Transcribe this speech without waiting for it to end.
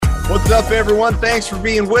What's up, everyone? Thanks for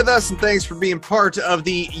being with us, and thanks for being part of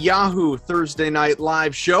the Yahoo Thursday Night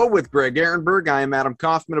Live show with Greg Ehrenberg. I am Adam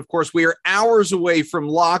Kaufman. Of course, we are hours away from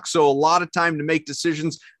lock, so a lot of time to make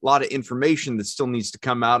decisions, a lot of information that still needs to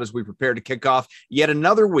come out as we prepare to kick off yet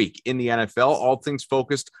another week in the NFL. All things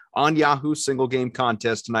focused on Yahoo's single game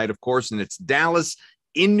contest tonight, of course, and it's Dallas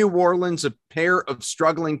in New Orleans, a pair of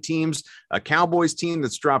struggling teams, a Cowboys team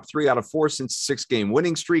that's dropped 3 out of 4 since a 6-game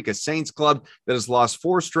winning streak, a Saints club that has lost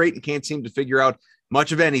 4 straight and can't seem to figure out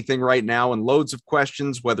much of anything right now, and loads of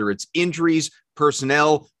questions, whether it's injuries,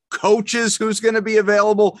 personnel, coaches, who's going to be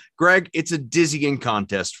available. Greg, it's a dizzying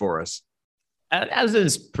contest for us. As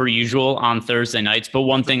is per usual on Thursday nights, but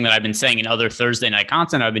one thing that I've been saying in other Thursday night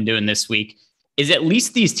content I've been doing this week is at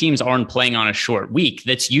least these teams aren't playing on a short week.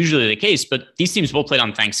 That's usually the case, but these teams both played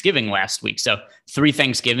on Thanksgiving last week. So three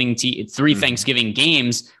Thanksgiving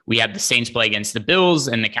games. We had the Saints play against the Bills,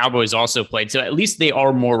 and the Cowboys also played. So at least they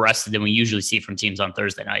are more rested than we usually see from teams on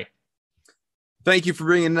Thursday night. Thank you for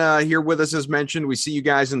being here with us. As mentioned, we see you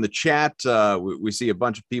guys in the chat. We see a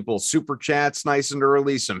bunch of people super chats nice and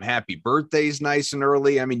early, some happy birthdays nice and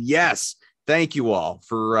early. I mean, yes. Thank you all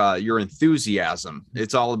for your enthusiasm.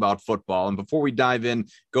 It's all about football. And before we dive in,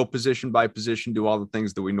 go position by position, do all the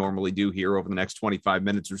things that we normally do here over the next 25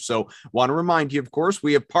 minutes or so. Want to remind you, of course,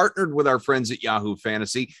 we have partnered with our friends at Yahoo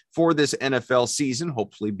Fantasy for this NFL season,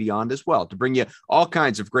 hopefully beyond as well, to bring you all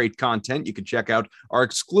kinds of great content. You can check out our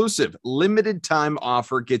exclusive limited time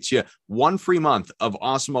offer. Gets you 1 free month of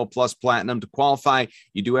Awesemo Plus Platinum. To qualify,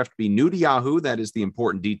 you do have to be new to Yahoo. That is the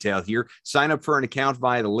important detail here. Sign up for an account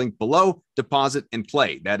via the link below. Deposit and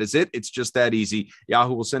play. That is it. It's just that easy.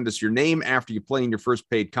 Yahoo will send us your name after you play in your first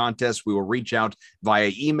paid contest. We will reach out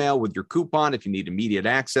via email with your coupon. If you need immediate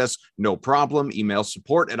access, no problem. Email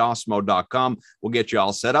support@awesemo.com. We'll get you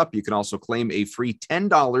all set up. You can also claim a free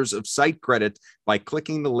 $10 of site credit by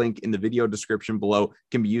clicking the link in the video description below. It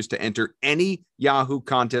can be used to enter any Yahoo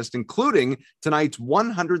contest, including tonight's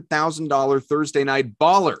 $100,000 Thursday Night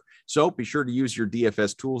Baller. So be sure to use your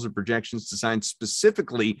DFS tools and projections designed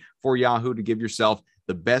specifically for Yahoo to give yourself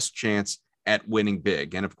the best chance at winning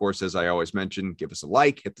big. And of course, as I always mention, give us a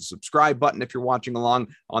like, hit the subscribe button if you're watching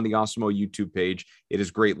along on the Awesemo YouTube page. It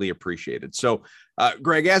is greatly appreciated. So,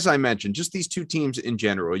 Greg, as I mentioned, just these two teams in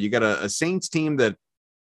general, you got a Saints team that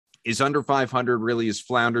is under 500, really has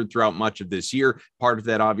floundered throughout much of this year. Part of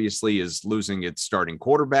that, obviously, is losing its starting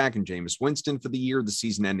quarterback and Jameis Winston for the year, the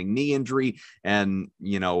season-ending knee injury. And,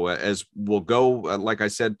 you know, as we'll go, like I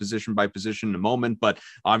said, position by position in a moment, but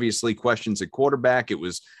obviously questions at quarterback. It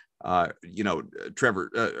was, Trevor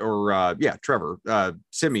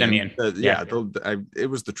Siemian. It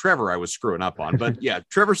was the Trevor I was screwing up on. But, yeah,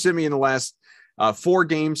 Trevor Siemian the last 4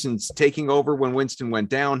 games since taking over when Winston went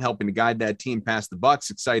down, helping to guide that team past the Bucs.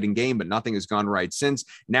 Exciting game, but nothing has gone right since.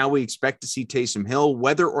 Now we expect to see Taysom Hill.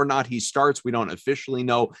 Whether or not he starts, we don't officially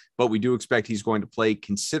know, but we do expect he's going to play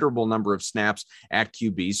considerable number of snaps at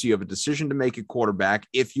QB. So you have a decision to make at quarterback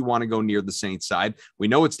if you want to go near the Saints side. We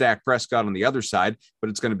know it's Dak Prescott on the other side, but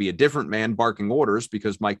it's going to be a different man barking orders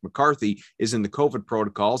because Mike McCarthy is in the COVID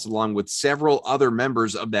protocols along with several other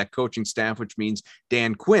members of that coaching staff, which means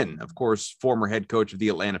Dan Quinn, of course, former head coach of the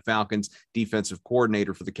Atlanta Falcons, defensive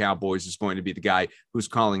coordinator for the Cowboys, is going to be the guy who's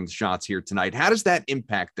calling the shots here tonight. How does that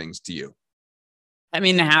impact things to you? I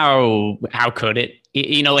mean, how could it?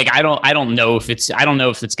 You know, like I don't know if it's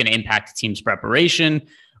going to impact the team's preparation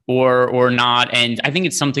or not. And I think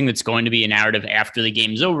it's something that's going to be a narrative after the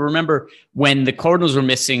game's over. Remember when the Cardinals were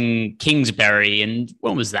missing Kingsbury, and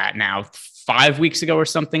when was that now? 5 weeks ago or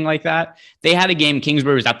something like that. They had a game,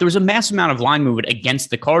 Kingsbury was out. There was a massive amount of line movement against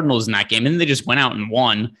the Cardinals in that game, and they just went out and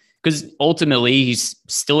won because ultimately he's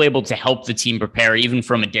still able to help the team prepare even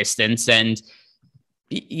from a distance. And,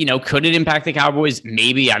 you know, could it impact the Cowboys?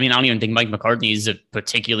 Maybe. I mean, I don't even think Mike McCarthy is a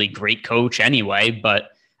particularly great coach anyway, but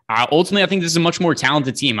ultimately I think this is a much more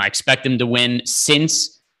talented team. I expect them to win.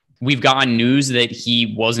 Since we've gotten news that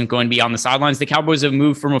he wasn't going to be on the sidelines, the Cowboys have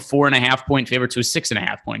moved from a 4.5-point favorite to a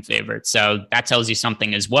 6.5-point favorite. So that tells you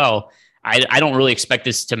something as well. I don't really expect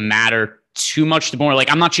this to matter too much.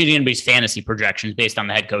 I'm not changing anybody's fantasy projections based on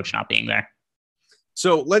the head coach not being there.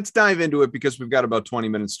 So let's dive into it because we've got about 20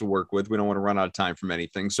 minutes to work with. We don't want to run out of time from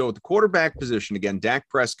anything. So at the quarterback position, again, Dak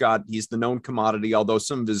Prescott, he's the known commodity, although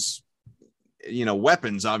some of his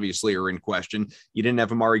weapons obviously are in question. You didn't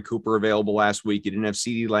have Amari Cooper available last week. You didn't have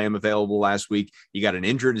CeeDee Lamb available last week. You got an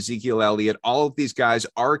injured Ezekiel Elliott. All of these guys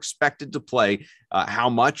are expected to play. How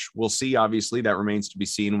much we'll see, obviously, that remains to be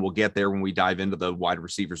seen. We'll get there when we dive into the wide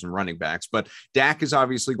receivers and running backs. But Dak is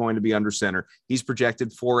obviously going to be under center. He's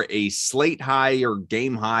projected for a slate high or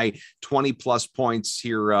game high 20 plus points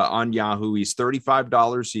here on Yahoo. He's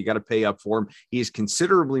 $35, so you got to pay up for him. He is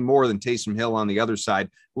considerably more than Taysom Hill on the other side,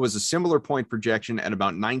 who was a similar point projection at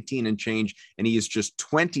about 19 and change, and he is just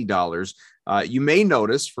 $20. You may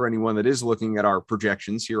notice, for anyone that is looking at our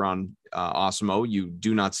projections here on Awesemo, you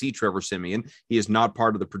do not see Trevor Siemian. He is not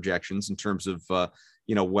part of the projections in terms of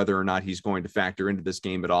whether or not he's going to factor into this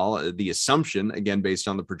game at all. The assumption, again, based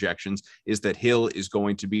on the projections, is that Hill is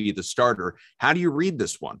going to be the starter. How do you read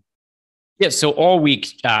this one? Yeah, so all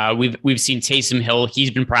week we've seen Taysom Hill.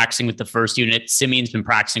 He's been practicing with the first unit. Simeon's been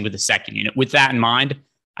practicing with the second unit. With that in mind,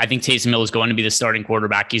 I think Taysom Hill is going to be the starting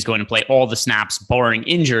quarterback. He's going to play all the snaps, barring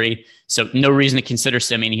injury. So no reason to consider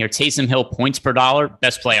Simeon here. Taysom Hill, points per dollar,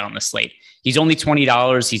 best play on the slate. He's only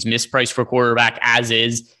 $20. He's mispriced for quarterback as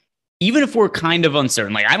is. Even if we're kind of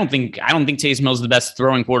uncertain, I don't think Taysom Hill is the best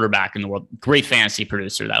throwing quarterback in the world. Great fantasy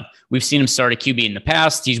producer, though. We've seen him start a QB in the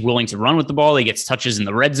past. He's willing to run with the ball. He gets touches in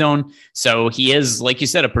the red zone. So he is, like you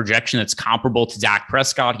said, a projection that's comparable to Dak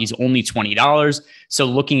Prescott. He's only $20. So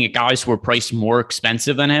looking at guys who are priced more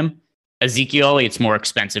expensive than him, Ezekiel Elliott's more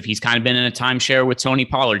expensive. He's kind of been in a timeshare with Tony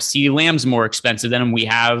Pollard. CeeDee Lamb's more expensive than him. We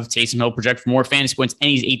have Taysom Hill projected for more fantasy points, and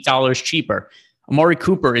he's $8 cheaper. Amari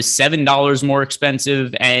Cooper is $7 more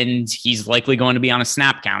expensive, and he's likely going to be on a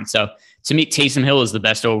snap count. So to me, Taysom Hill is the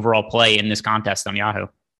best overall play in this contest on Yahoo.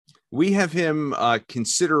 We have him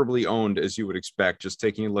considerably owned, as you would expect, just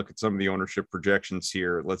taking a look at some of the ownership projections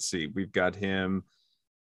here. Let's see. We've got him.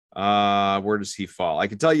 Where does he fall? I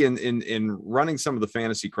can tell you in running some of the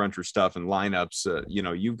fantasy cruncher stuff and lineups,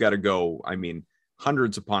 you've got to go,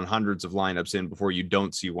 hundreds upon hundreds of lineups in before you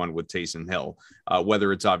don't see one with Taysom Hill,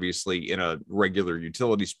 whether it's obviously in a regular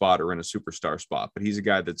utility spot or in a superstar spot. But he's a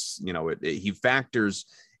guy that's, he factors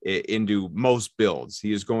into most builds.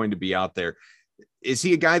 He is going to be out there. Is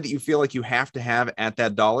he a guy that you feel like you have to have at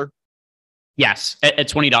that dollar? Yes, at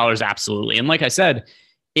 $20, absolutely. And like I said,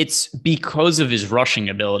 it's because of his rushing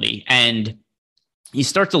ability. And you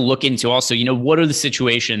start to look into also, what are the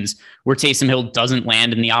situations where Taysom Hill doesn't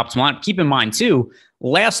land in the optimal lineup? Keep in mind, too,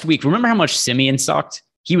 last week, remember how much Simeon sucked?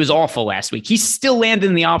 He was awful last week. He still landed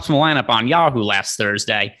in the optimal lineup on Yahoo last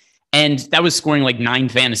Thursday. And that was scoring 9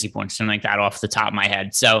 fantasy points, something like that off the top of my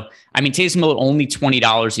head. So, Taysom Hill at only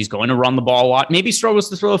 $20. He's going to run the ball a lot. Maybe he struggles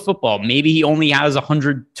to throw the football. Maybe he only has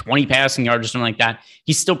 120 passing yards or something like that.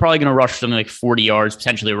 He's still probably going to rush something like 40 yards,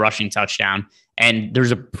 potentially a rushing touchdown. And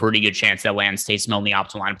there's a pretty good chance that lands Taysom Hill in the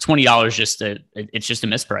optimal lineup. $20, it's just a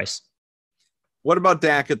misprice. What about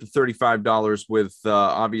Dak at the $35 with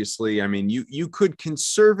obviously, you could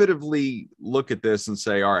conservatively look at this and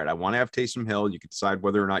say, all right, I want to have Taysom Hill. You could decide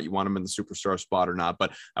whether or not you want him in the superstar spot or not,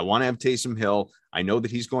 but I want to have Taysom Hill. I know that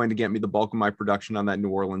he's going to get me the bulk of my production on that New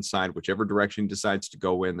Orleans side, whichever direction he decides to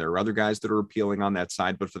go in. There are other guys that are appealing on that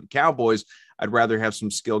side, but for the Cowboys, I'd rather have some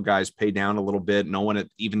skill guys pay down a little bit. No one at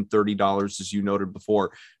even $30, as you noted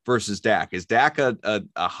before, versus Dak. Is Dak a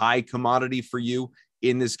high commodity for you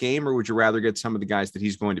in this game, or would you rather get some of the guys that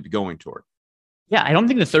he's going to be going toward? Yeah, I don't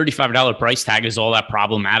think the $35 price tag is all that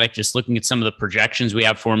problematic. Just looking at some of the projections we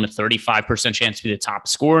have for him, a 35% chance to be the top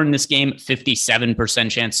scorer in this game, 57%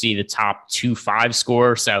 chance to be the top 2-5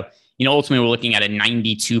 scorer. So, ultimately we're looking at a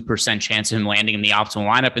 92% chance of him landing in the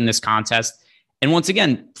optimal lineup in this contest. And once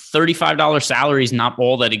again, $35 salary is not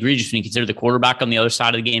all that egregious when you consider the quarterback on the other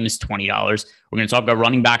side of the game is $20. We're going to talk about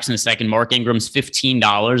running backs in a second. Mark Ingram's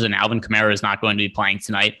 $15, and Alvin Kamara is not going to be playing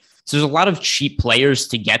tonight. So there's a lot of cheap players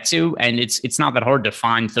to get to, and it's not that hard to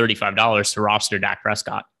find $35 to roster Dak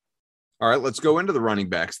Prescott. All right, let's go into the running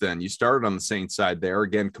backs then. You started on the Saints side there.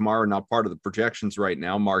 Again, Kamara not part of the projections right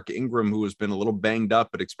now. Mark Ingram, who has been a little banged up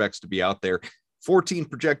but expects to be out there. 14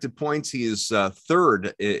 projected points. He is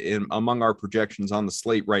third among our projections on the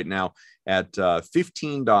slate right now at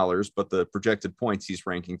 $15, but the projected points he's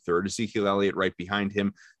ranking third. Ezekiel Elliott right behind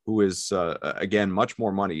him, who is, again, much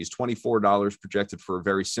more money. He's $24 projected for a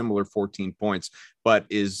very similar 14 points, but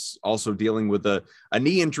is also dealing with a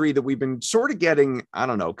knee injury that we've been sort of getting,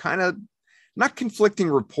 kind of not conflicting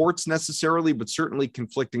reports necessarily, but certainly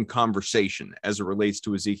conflicting conversation as it relates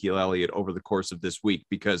to Ezekiel Elliott over the course of this week,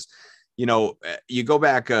 because you go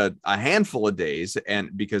back a handful of days,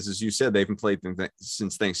 and because, as you said, they haven't played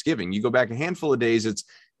since Thanksgiving, you go back a handful of days, it's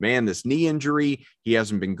man, this knee injury, he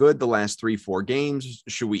hasn't been good the last 3-4 games.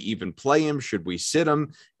 Should we even play him? Should we sit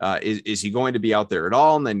him? Is he going to be out there at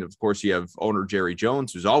all? And then, of course, you have owner Jerry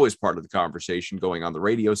Jones, who's always part of the conversation, going on the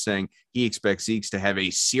radio saying he expects Zeke to have a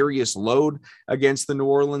serious load against the New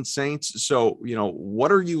Orleans Saints. So,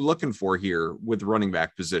 what are you looking for here with the running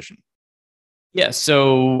back position? Yeah,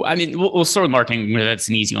 so, I mean, we'll start with Mark Ingram. That's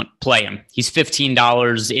an easy one. Play him. He's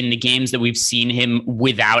 $15 in the games that we've seen him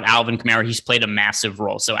without Alvin Kamara. He's played a massive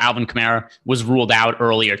role. So Alvin Kamara was ruled out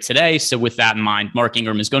earlier today. So with that in mind, Mark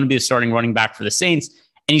Ingram is going to be the starting running back for the Saints,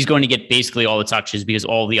 and he's going to get basically all the touches because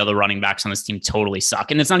all the other running backs on this team totally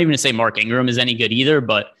suck. And it's not even to say Mark Ingram is any good either,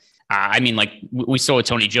 but I mean, like we saw what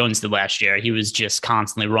Tony Jones did last year. He was just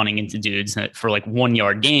constantly running into dudes for like 1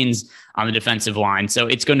 yard gains on the defensive line. So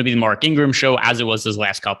it's going to be the Mark Ingram show, as it was his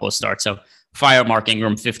last couple of starts. So fire up Mark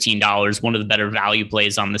Ingram, $15, one of the better value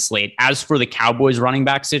plays on the slate. As for the Cowboys running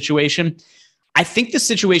back situation, I think the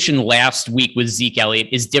situation last week with Zeke Elliott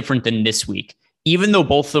is different than this week. Even though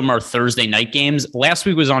both of them are Thursday night games, last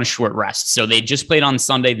week was on short rest. So they just played on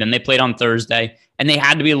Sunday, then they played on Thursday, and they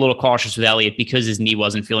had to be a little cautious with Elliott because his knee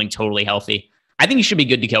wasn't feeling totally healthy. I think he should be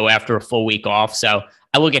good to go after a full week off. So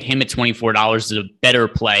I look at him at $24 as a better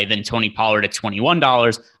play than Tony Pollard at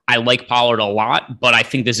 $21. I like Pollard a lot, but I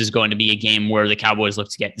think this is going to be a game where the Cowboys look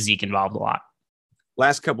to get Zeke involved a lot.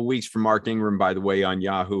 Last couple of weeks for Mark Ingram, by the way, on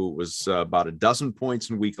Yahoo was about a dozen points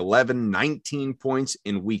in week 11, 19 points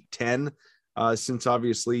in week 10. Since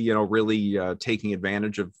obviously, really taking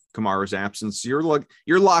advantage of Kamara's absence. You're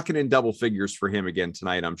locking in double figures for him again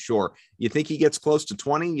tonight, I'm sure. You think he gets close to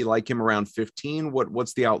 20? You like him around 15?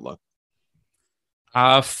 What's the outlook?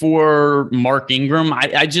 For Mark Ingram,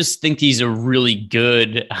 I just think he's a really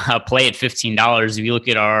good play at $15. If you look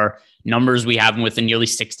at our numbers, we have him with a nearly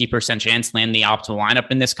 60% chance land the optimal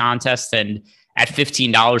lineup in this contest. And at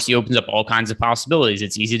 $15, he opens up all kinds of possibilities.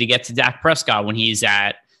 It's easy to get to Dak Prescott when he's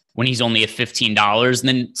only at $15. And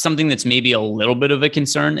then something that's maybe a little bit of a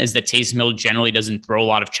concern is that Taysom Hill generally doesn't throw a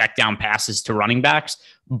lot of check down passes to running backs.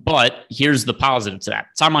 But here's the positive to that.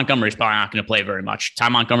 Ty Montgomery is probably not going to play very much. Ty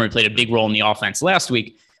Montgomery played a big role in the offense last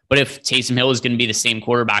week. But if Taysom Hill is going to be the same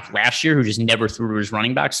quarterback last year who just never threw to his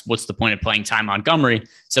running backs, what's the point of playing Ty Montgomery?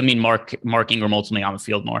 So I mean, Mark Ingram ultimately on the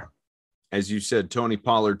field more. As you said, Tony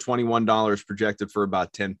Pollard, $21 projected for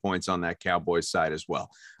about 10 points on that Cowboys side as well.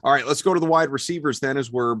 All right, let's go to the wide receivers then, as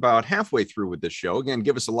we're about halfway through with this show. Again,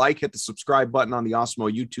 give us a like, hit the subscribe button on the Osmo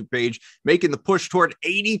YouTube page, making the push toward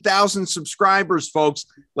 80,000 subscribers, folks.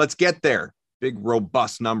 Let's get there. Big,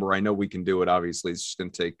 robust number. I know we can do it. Obviously, it's just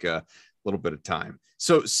going to take a little bit of time.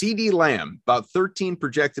 So CD Lamb, about 13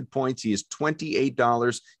 projected points. He is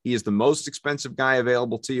 $28. He is the most expensive guy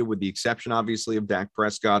available to you, with the exception, obviously, of Dak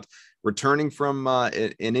Prescott returning from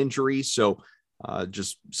an injury. So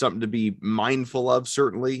just something to be mindful of,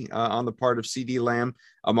 certainly, on the part of CD Lamb.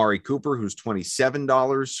 Amari Cooper, who's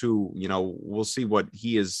 $27, who, we'll see what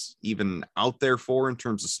he is even out there for in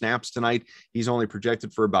terms of snaps tonight. He's only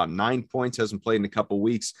projected for about 9 points, hasn't played in a couple of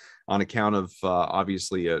weeks on account of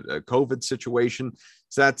obviously a COVID situation.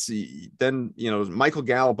 So that's then, Michael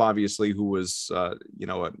Gallup, obviously, who was,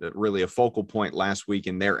 really a focal point last week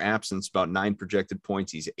in their absence, about 9 projected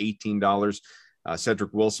points. He's $18.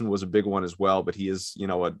 Cedric Wilson was a big one as well, but he is,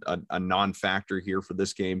 a non-factor here for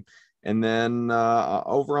this game. And then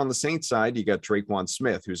over on the Saints side, you got Traquan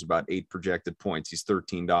Smith, who's about 8 projected points. He's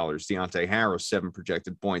 $13. Deontay Harris, 7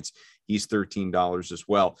 projected points. He's $13 as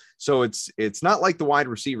well. So it's not like the wide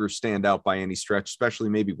receivers stand out by any stretch, especially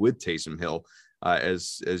maybe with Taysom Hill,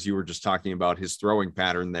 as you were just talking about his throwing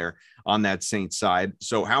pattern there on that Saints side.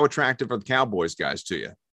 So how attractive are the Cowboys guys to you?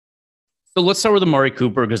 So let's start with Amari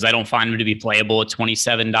Cooper, because I don't find him to be playable at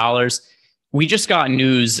 $27. We just got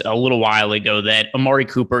news a little while ago that Amari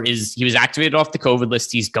Cooper he was activated off the COVID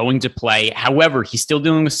list. He's going to play. However, he's still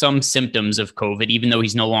dealing with some symptoms of COVID, even though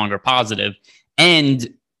he's no longer positive.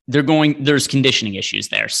 And there's conditioning issues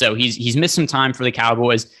there. So he's missed some time for the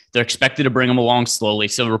Cowboys. They're expected to bring him along slowly.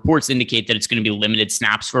 So reports indicate that it's going to be limited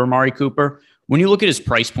snaps for Amari Cooper. When you look at his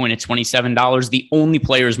price point at $27, the only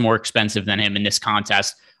players more expensive than him in this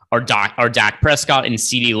contest are Dak Prescott and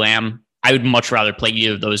CD Lamb. I would much rather play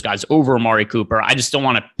either of those guys over Amari Cooper. I just don't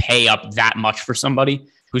want to pay up that much for somebody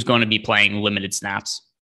who's going to be playing limited snaps.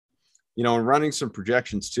 And running some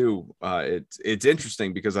projections too, it's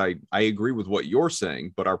interesting because I agree with what you're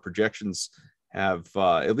saying, but our projections have,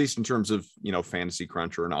 at least in terms of, Fantasy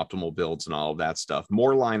Cruncher and optimal builds and all of that stuff,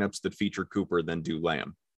 more lineups that feature Cooper than do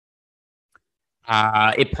Lamb.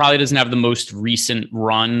 It probably doesn't have the most recent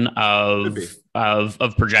run of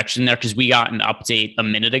projection there, because we got an update a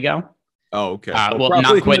minute ago. Oh, okay. Well,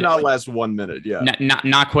 probably not last 1 minute. Yeah.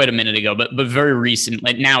 Not quite a minute ago, but very recent.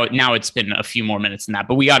 Like now it's been a few more minutes than that.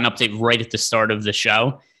 But we got an update right at the start of the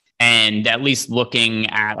show. And at least looking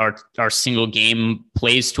at our single game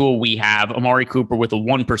plays tool, we have Amari Cooper with a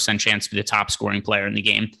 1% chance to be the top scoring player in the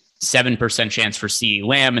game, 7% chance for CeeDee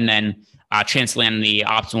Lamb, and then chance to land in the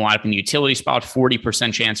optimal lineup in the utility spot,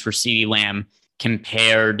 40% chance for CeeDee Lamb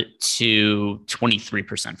compared to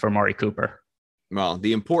 23% for Amari Cooper. Well,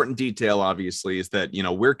 the important detail, obviously, is that,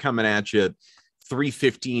 we're coming at you at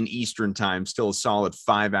 3:15 Eastern time, still a solid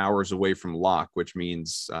 5 hours away from lock, which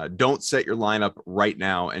means don't set your lineup right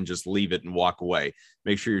now and just leave it and walk away.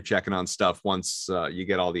 Make sure you're checking on stuff once you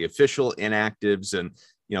get all the official inactives and,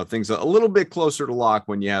 things a little bit closer to lock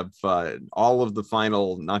when you have all of the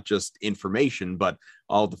final, not just information, but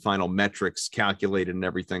all the final metrics calculated and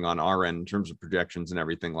everything on our end in terms of projections and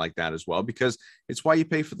everything like that as well, because it's why you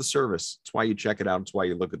pay for the service. It's why you check it out. It's why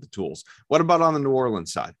you look at the tools. What about on the New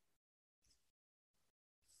Orleans side?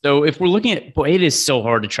 So if we're looking at, boy, it is so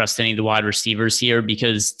hard to trust any of the wide receivers here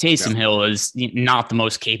because Taysom Hill is not the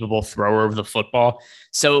most capable thrower of the football.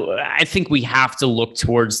 So I think we have to look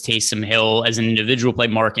towards Taysom Hill as an individual play.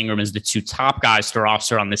 Mark Ingram as the two top guys to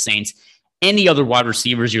roster on the Saints. Any other wide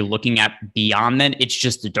receivers you're looking at beyond that, it's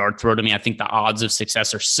just a dart throw to me. I think the odds of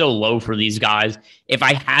success are so low for these guys. If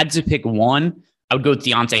I had to pick one, I would go with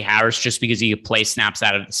Deontay Harris just because he could play snaps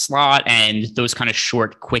out of the slot and those kind of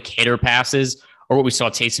short, quick hitter passes or what we saw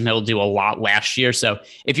Taysom Hill do a lot last year. So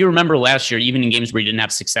if you remember last year, even in games where he didn't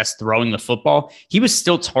have success throwing the football, he was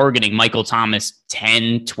still targeting Michael Thomas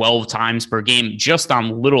 10, 12 times per game just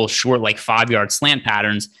on little short, like 5-yard slant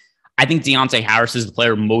patterns. I think Deontay Harris is the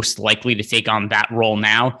player most likely to take on that role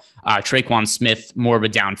now. Traquan Smith, more of a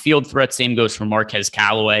downfield threat. Same goes for Marquez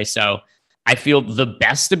Callaway. So I feel the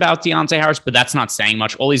best about Deontay Harris, but that's not saying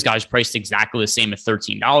much. All these guys priced exactly the same at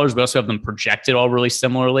 $13. We also have them projected all really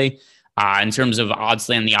similarly. In terms of odds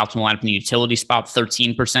land the optimal lineup in the utility spot,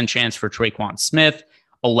 13% chance for Traquan Smith,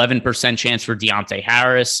 11% chance for Deontay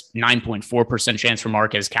Harris, 9.4% chance for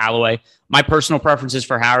Marquez Callaway. My personal preference is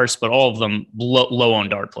for Harris, but all of them low on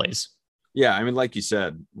dart plays. Yeah, I mean, like you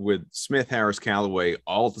said, with Smith, Harris, Callaway,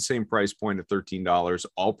 all at the same price point at $13,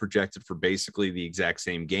 all projected for basically the exact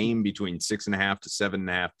same game between 6.5 to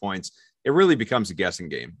 7.5 points. It really becomes a guessing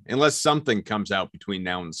game unless something comes out between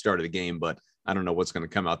now and the start of the game, but I don't know what's going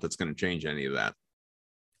to come out that's going to change any of that.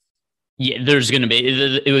 Yeah, there's going to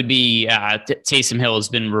be, it would be Taysom Hill has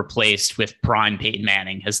been replaced with prime Peyton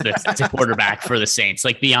Manning as the quarterback for the Saints.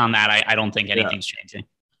 Like beyond that, I don't think anything's changing.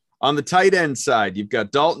 On the tight end side, you've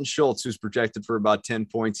got Dalton Schultz, who's projected for about 10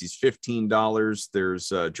 points. He's $15. There's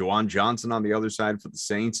Juwan Johnson on the other side for the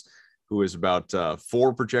Saints, who is about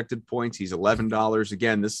 4 projected points. He's $11.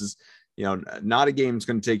 Again, this is, not a game that's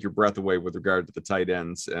going to take your breath away with regard to the tight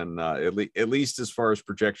ends, and at least as far as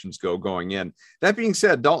projections go going in. That being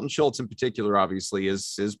said, Dalton Schultz in particular, obviously,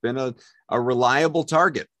 has been a reliable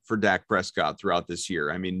target for Dak Prescott throughout this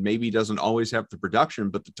year. I mean, maybe he doesn't always have the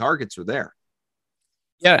production, but the targets are there.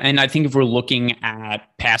 Yeah, and I think if we're looking at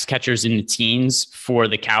pass catchers in the teens for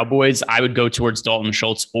the Cowboys, I would go towards Dalton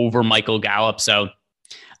Schultz over Michael Gallup. So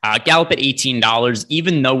Gallup at $18,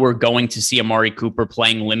 even though we're going to see Amari Cooper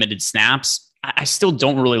playing limited snaps, I still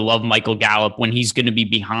don't really love Michael Gallup when he's going to be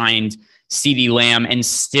behind CeeDee Lamb and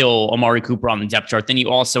still Amari Cooper on the depth chart. Then you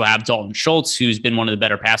also have Dalton Schultz, who's been one of the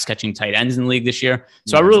better pass catching tight ends in the league this year.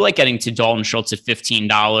 So I really like getting to Dalton Schultz at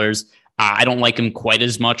 $15. I don't like him quite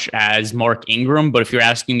as much as Mark Ingram, but if you're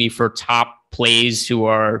asking me for top plays who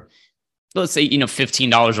are, let's say,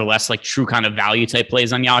 $15 or less, like true kind of value type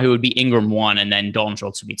plays on Yahoo, would be Ingram 1, and then Dalton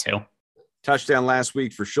Schultz would be 2. Touchdown last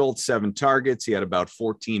week for Schultz, 7 targets. He had about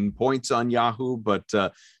 14 points on Yahoo, but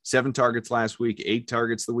 7 targets last week, 8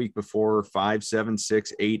 targets the week before, 5, 7,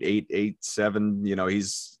 6, 8, 8, 8, 7.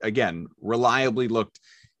 He's, again, reliably looked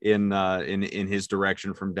in his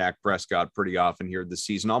direction from Dak Prescott pretty often here this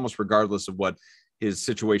season, almost regardless of what his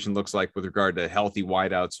situation looks like with regard to healthy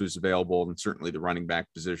wideouts who's available, and certainly the running back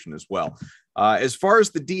position as well. As far as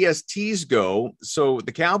the DSTs go, so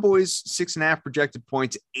the Cowboys, 6.5 projected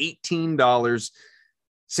points, $18.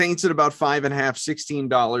 Saints at about 5.5,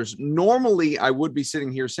 $16. Normally, I would be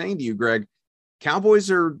sitting here saying to you, Greg, Cowboys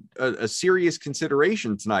are a serious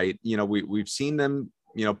consideration tonight. We've seen them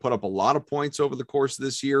put up a lot of points over the course of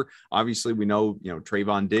this year. Obviously, we know,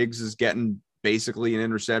 Trayvon Diggs is getting basically an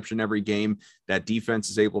interception every game. That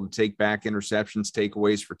defense is able to take back interceptions,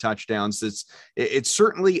 takeaways for touchdowns. It's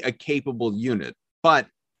certainly a capable unit, but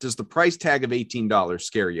does the price tag of $18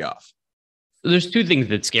 scare you off? There's two things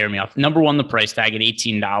that scare me off. Number one, the price tag at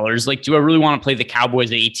 $18. Like, do I really want to play the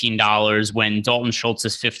Cowboys at $18 when Dalton Schultz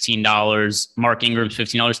is $15, Mark Ingram's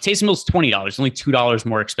 $15, Taysom Hill's $20, only $2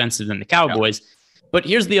 more expensive than the Cowboys. Yeah. But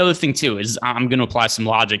here's the other thing too, is I'm going to apply some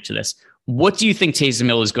logic to this. What do you think Taysom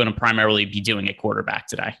Hill is going to primarily be doing at quarterback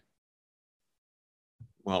today?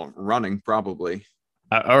 Well, running probably.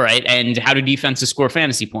 All right. And how do defenses score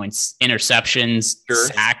fantasy points? Interceptions,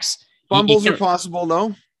 sacks. Fumbles are possible,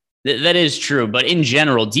 though. That is true. But in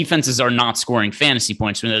general, defenses are not scoring fantasy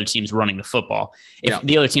points when the other team's running the football. If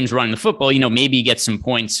the other team's running the football, maybe you get some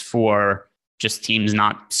points for just teams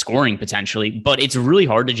not scoring potentially. But it's really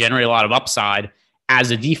hard to generate a lot of upside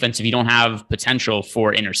as a defense if you don't have potential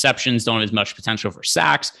for interceptions, don't have as much potential for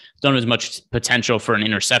sacks, don't have as much potential for an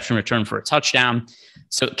interception return for a touchdown.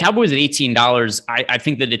 So Cowboys at $18, I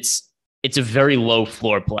think that it's a very low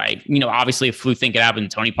floor play. Obviously, if flu thing could happen,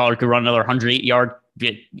 Tony Pollard could run another 108-yard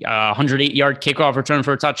kickoff return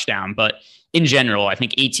for a touchdown. But in general, I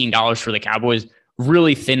think $18 for the Cowboys,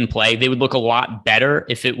 really thin play. They would look a lot better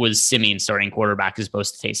if it was Simeon starting quarterback as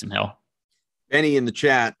opposed to Taysom Hill. Benny in the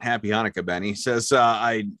chat, happy Hanukkah, Benny, says,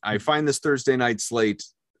 I find this Thursday night slate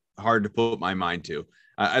hard to put my mind to.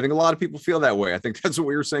 I think a lot of people feel that way. I think that's what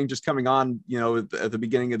we were saying just coming on, at the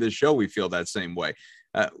beginning of this show, we feel that same way.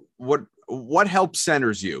 What helps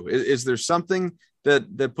centers you? Is there something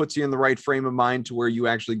that puts you in the right frame of mind to where you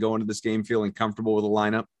actually go into this game feeling comfortable with a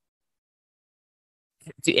lineup?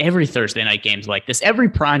 Every Thursday night games like this, every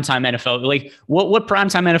primetime NFL, like what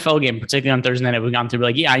primetime NFL game, particularly on Thursday night, have we gone through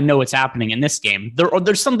like, I know what's happening in this game.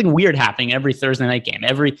 There's something weird happening every Thursday night game.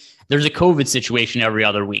 There's a COVID situation every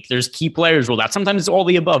other week. There's key players ruled out. Sometimes it's all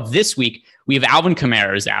the above. This week, we have Alvin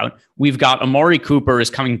Kamara's out. We've got Amari Cooper is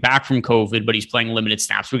coming back from COVID, but he's playing limited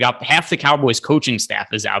snaps. We got half the Cowboys coaching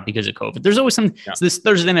staff is out because of COVID. There's always this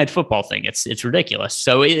Thursday night football thing. It's ridiculous.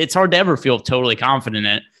 So it's hard to ever feel totally confident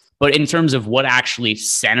in it. But in terms of what actually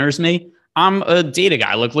centers me, I'm a data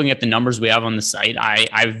guy. Looking at the numbers we have on the site,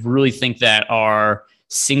 I really think that our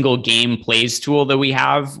single game plays tool that we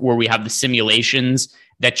have, where we have the simulations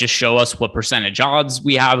that just show us what percentage odds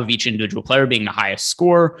we have of each individual player being the highest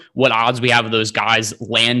score, what odds we have of those guys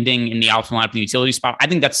landing in the alpha lineup, the utility spot. I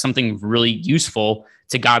think that's something really useful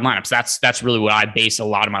to guide lineups. That's really what I base a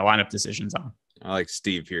lot of my lineup decisions on. I like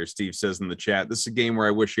Steve here. Steve says in the chat, this is a game where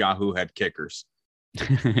I wish Yahoo had kickers.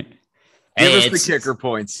 Give us the kicker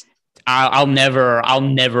points. I'll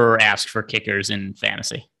never ask for kickers in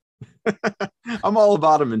fantasy. I'm all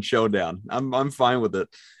about them in Showdown. I'm fine with it.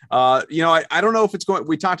 I don't know if it's going.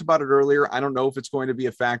 We talked about it earlier. I don't know if it's going to be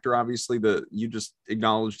a factor. Obviously, you just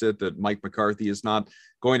acknowledged it that Mike McCarthy is not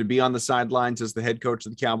going to be on the sidelines as the head coach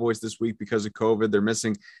of the Cowboys this week because of COVID. They're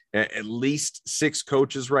missing at least 6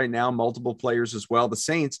 coaches right now, multiple players as well. The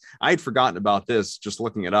Saints, I had forgotten about this, just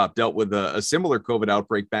looking it up, dealt with a similar COVID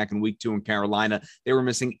outbreak back in week 2 in Carolina. They were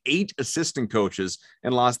missing 8 assistant coaches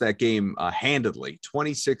and lost that game handedly,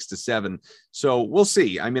 26-7. So we'll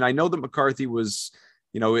see. I mean, I know that McCarthy was,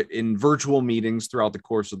 in virtual meetings throughout the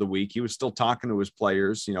course of the week. He was still talking to his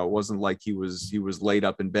players. It wasn't like he was laid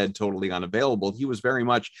up in bed, totally unavailable. He was very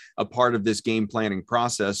much a part of this game planning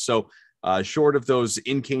process. So short of those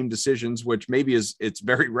in-game decisions, which maybe it's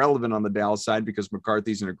very relevant on the Dallas side because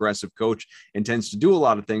McCarthy's an aggressive coach and tends to do a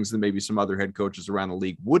lot of things that maybe some other head coaches around the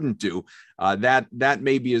league wouldn't do. That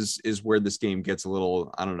maybe is where this game gets a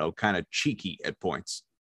little, I don't know, kind of cheeky at points.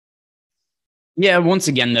 Yeah, once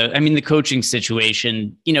again, the coaching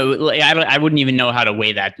situation, I wouldn't even know how to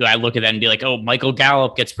weigh that. Do I look at that and be like, oh, Michael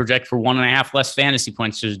Gallup gets projected for 1.5 less fantasy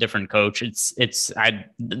points to a different coach?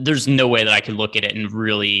 There's no way that I could look at it and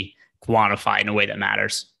really quantify in a way that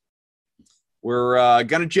matters. We're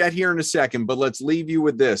going to jet here in a second, but let's leave you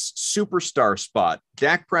with this superstar spot.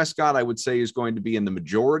 Dak Prescott, I would say, is going to be in the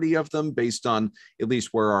majority of them based on at least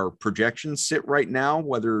where our projections sit right now.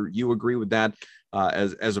 Whether you agree with that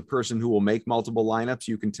as a person who will make multiple lineups,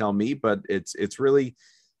 you can tell me, but it's really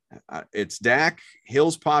it's Dak,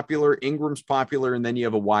 Hill's popular, Ingram's popular, and then you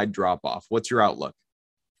have a wide drop off. What's your outlook?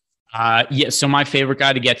 So my favorite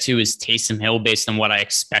guy to get to is Taysom Hill based on what I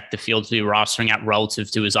expect the field to be rostering at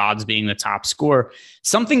relative to his odds being the top scorer.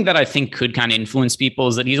 Something that I think could kind of influence people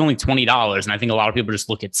is that he's only $20. And I think a lot of people just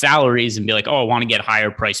look at salaries and be like, oh, I want to get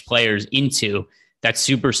higher priced players into that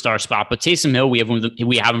superstar spot. But Taysom Hill, we have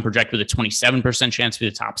him projected with a 27% chance to be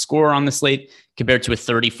the top scorer on the slate compared to a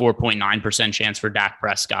 34.9% chance for Dak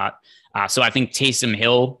Prescott. So I think Taysom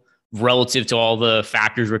Hill, relative to all the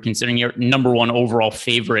factors we're considering here, number one overall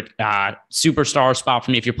favorite superstar spot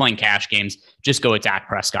for me. If you're playing cash games, just go with Dak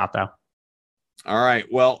Prescott, though. All right.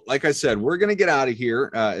 Well, like I said, we're going to get out of here.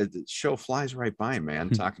 The show flies right by, man.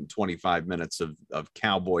 Talking 25 minutes of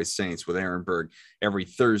Cowboys Saints with Aaron Berg every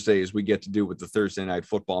Thursday, as we get to do with the Thursday night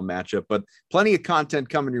football matchup. But plenty of content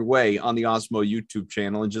coming your way on the Osmo YouTube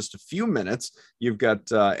channel. In just a few minutes, you've got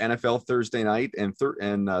NFL Thursday night and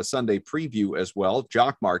Sunday preview as well.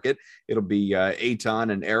 Jock Market. It'll be Aton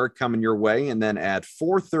and Eric coming your way. And then at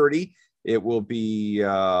 4:30, it will be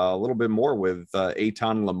a little bit more with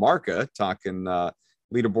Aton Lamarca talking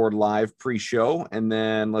Leaderboard Live pre-show. And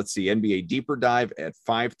then let's see, NBA Deeper Dive at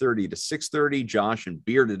 5:30 to 6:30. Josh and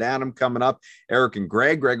Bearded Adam coming up. Eric and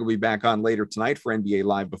Greg. Greg will be back on later tonight for NBA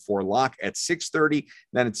Live Before Lock at 6:30.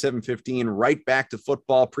 Then at 7:15, right back to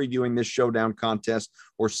football, previewing this showdown contest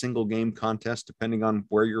or single game contest, depending on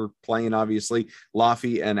where you're playing, obviously.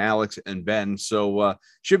 Laffy and Alex and Ben. So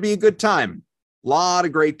should be a good time. A lot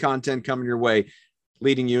of great content coming your way,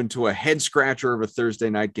 leading you into a head scratcher of a Thursday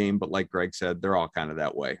night game. But like Greg said, they're all kind of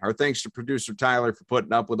that way. Our thanks to producer Tyler for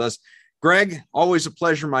putting up with us. Greg, always a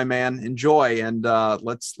pleasure, my man. Enjoy, and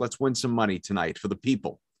let's win some money tonight for the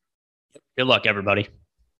people. Good luck, everybody.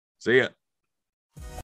 See ya.